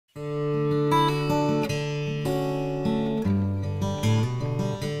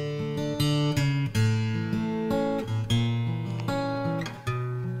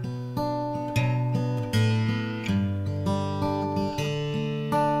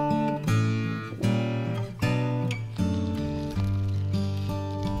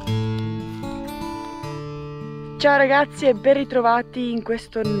Ciao ragazzi e ben ritrovati in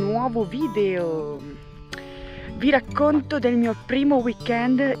questo nuovo video. Vi racconto del mio primo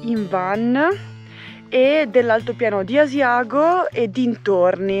weekend in van e dell'altopiano di Asiago e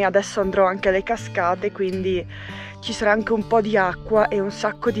dintorni. Adesso andrò anche alle cascate, quindi ci sarà anche un po' di acqua e un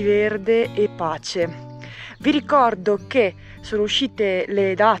sacco di verde e pace. Vi ricordo che sono uscite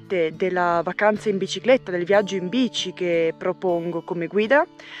le date della vacanza in bicicletta, del viaggio in bici che propongo come guida.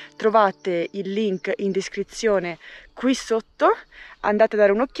 Trovate il link in descrizione qui sotto, andate a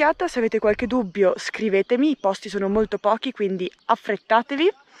dare un'occhiata. Se avete qualche dubbio scrivetemi, i posti sono molto pochi, quindi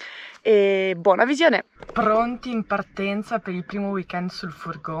affrettatevi e buona visione! Pronti in partenza per il primo weekend sul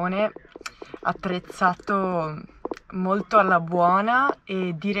furgone, attrezzato molto alla buona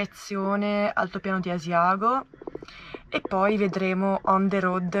e direzione altopiano di Asiago, e poi vedremo on the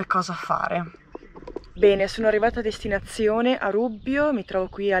road cosa fare. Bene, sono arrivata a destinazione a Rubbio, mi trovo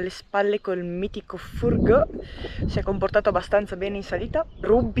qui alle spalle col mitico furgo, si è comportato abbastanza bene in salita.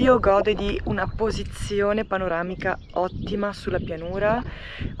 Rubbio gode di una posizione panoramica ottima sulla pianura,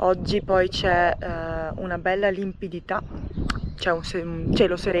 oggi poi c'è una bella limpidità, c'è un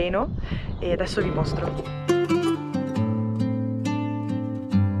cielo sereno e adesso vi mostro.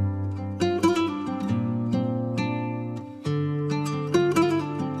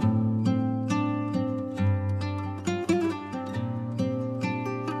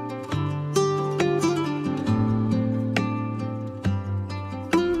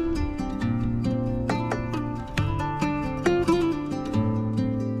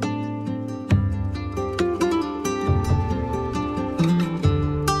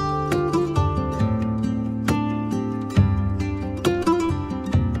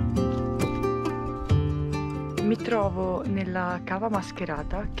 Mi trovo nella cava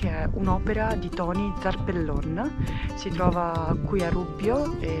mascherata, che è un'opera di Tony Zarpellon, si trova qui a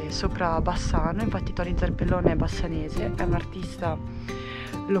Rubbio e sopra Bassano. Infatti Tony Zarpellon è bassanese, è un artista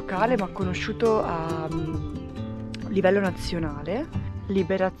locale ma conosciuto a livello nazionale.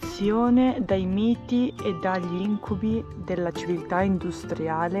 Liberazione dai miti e dagli incubi della civiltà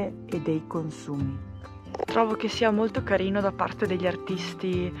industriale e dei consumi. Trovo che sia molto carino da parte degli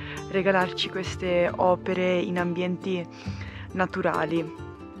artisti regalarci queste opere in ambienti naturali,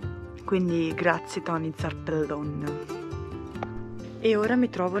 quindi grazie Tony Zarpellon. E ora mi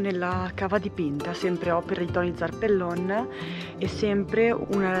trovo nella cava dipinta, sempre opera di Tony Zarpellon e sempre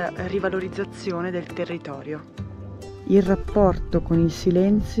una rivalorizzazione del territorio. Il rapporto con il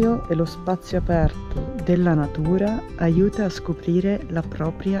silenzio e lo spazio aperto della natura aiuta a scoprire la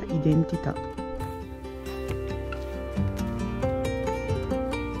propria identità.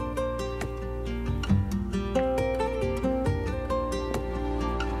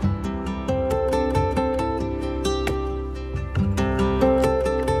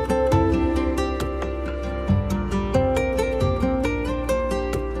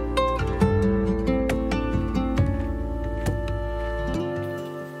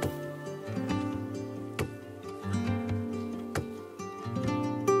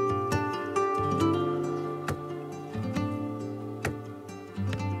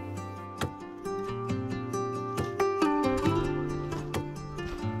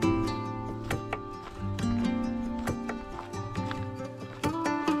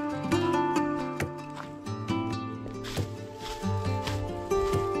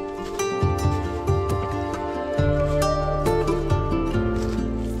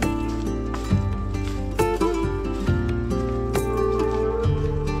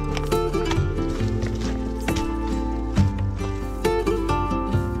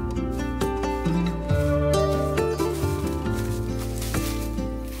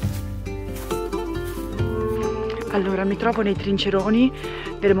 Allora, mi trovo nei trinceroni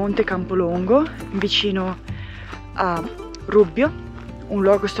del Monte Campolongo, vicino a Rubbio, un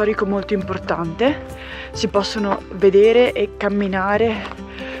luogo storico molto importante. Si possono vedere e camminare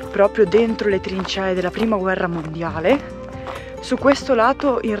proprio dentro le trincee della Prima Guerra Mondiale. Su questo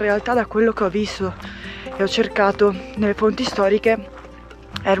lato, in realtà, da quello che ho visto e ho cercato nelle fonti storiche,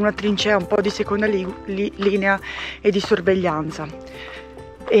 era una trincea un po' di seconda linea e di sorveglianza.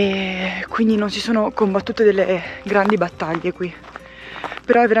 E quindi non si sono combattute delle grandi battaglie qui,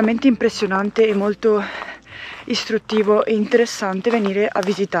 però è veramente impressionante e molto istruttivo e interessante venire a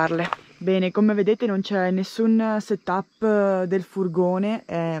visitarle. Bene, come vedete non c'è nessun setup del furgone,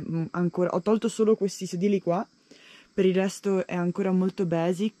 ho tolto solo questi sedili qua, per il resto è ancora molto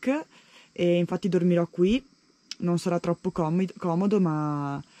basic e infatti dormirò qui, non sarà troppo comodo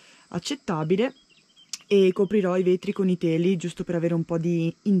ma accettabile. E coprirò i vetri con i teli giusto per avere un po'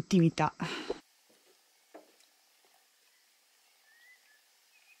 di intimità.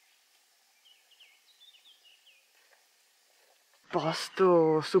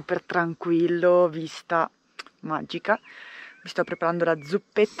 posto super tranquillo, vista magica. Mi sto preparando la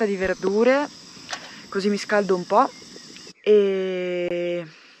zuppetta di verdure, così mi scaldo un po' e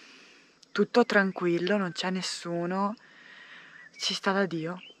tutto tranquillo, non c'è nessuno, ci sta da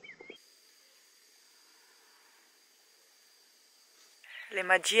Dio. Le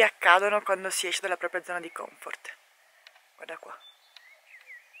magie accadono quando si esce dalla propria zona di comfort. Guarda qua.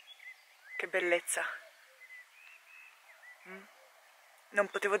 Che bellezza. Non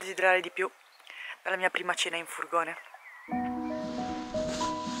potevo desiderare di più dalla mia prima cena in furgone.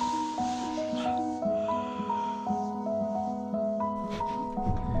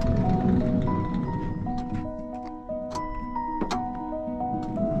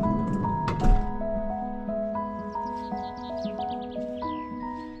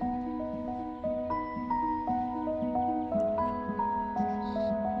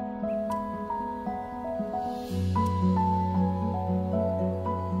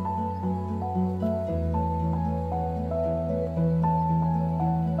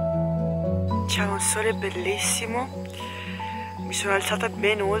 C'è un sole bellissimo, mi sono alzata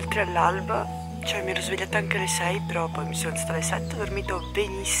ben oltre all'alba, cioè mi ero svegliata anche alle 6, però poi mi sono alzata alle 7, ho dormito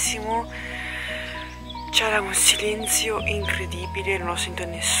benissimo, c'era un silenzio incredibile, non ho sentito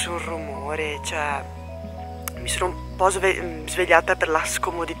nessun rumore, cioè mi sono un po' svegliata per la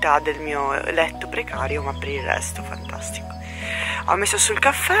scomodità del mio letto precario, ma per il resto fantastico. Ho messo sul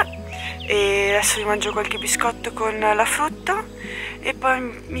caffè e adesso mi mangio qualche biscotto con la frutta e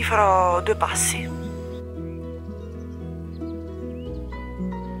poi mi farò 2 passi.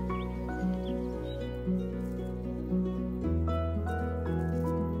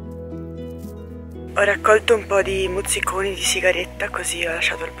 Ho raccolto un po' di mozziconi di sigaretta, così ho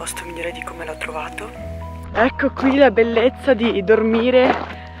lasciato il posto migliore di come l'ho trovato. Ecco qui la bellezza di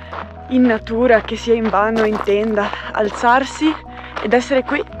dormire in natura, che sia in bagno o in tenda, alzarsi ed essere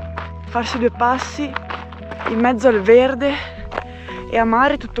qui, farsi 2 passi in mezzo al verde e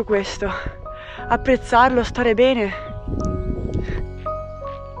amare tutto questo, apprezzarlo, stare bene.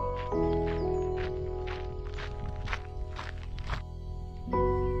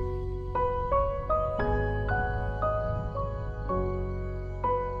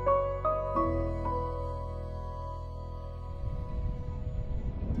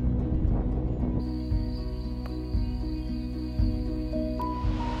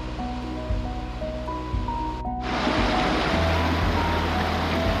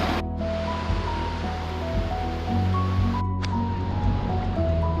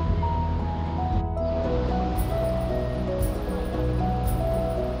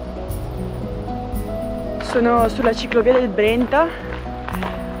 Sono sulla ciclovia del Brenta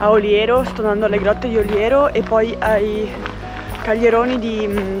a Oliero, sto andando alle Grotte di Oliero e poi ai Calieroni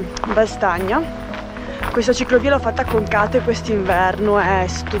di Valstagna. Questa ciclovia l'ho fatta con Kate quest'inverno, è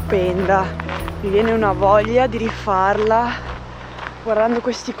stupenda, mi viene una voglia di rifarla guardando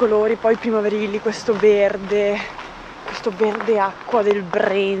questi colori poi primaverili, questo verde acqua del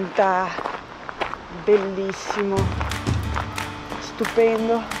Brenta, bellissimo,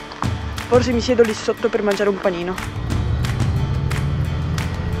 stupendo. Forse mi siedo lì sotto per mangiare un panino.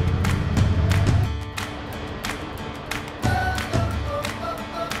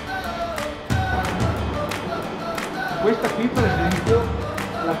 Questa qui per esempio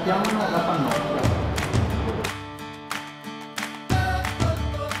la chiamano la pannocchia.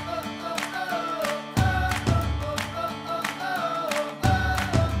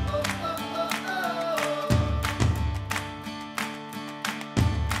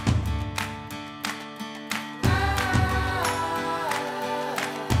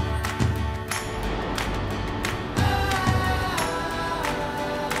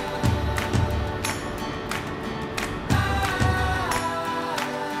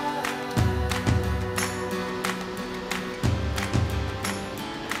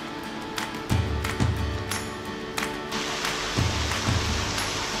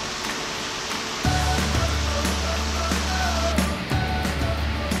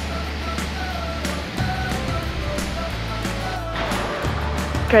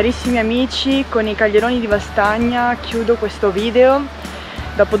 Carissimi amici, con i Calieroni di Valstagna chiudo questo video.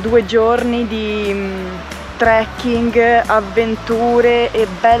 Dopo 2 giorni di trekking, avventure e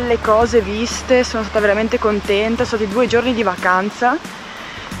belle cose viste, sono stata veramente contenta, sono stati 2 giorni di vacanza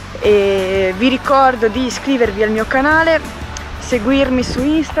e vi ricordo di iscrivervi al mio canale, seguirmi su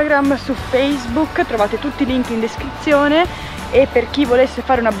Instagram, su Facebook, trovate tutti i link in descrizione, e per chi volesse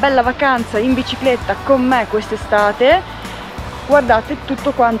fare una bella vacanza in bicicletta con me quest'estate, guardate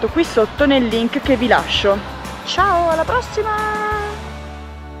tutto quanto qui sotto nel link che vi lascio. Ciao, alla prossima!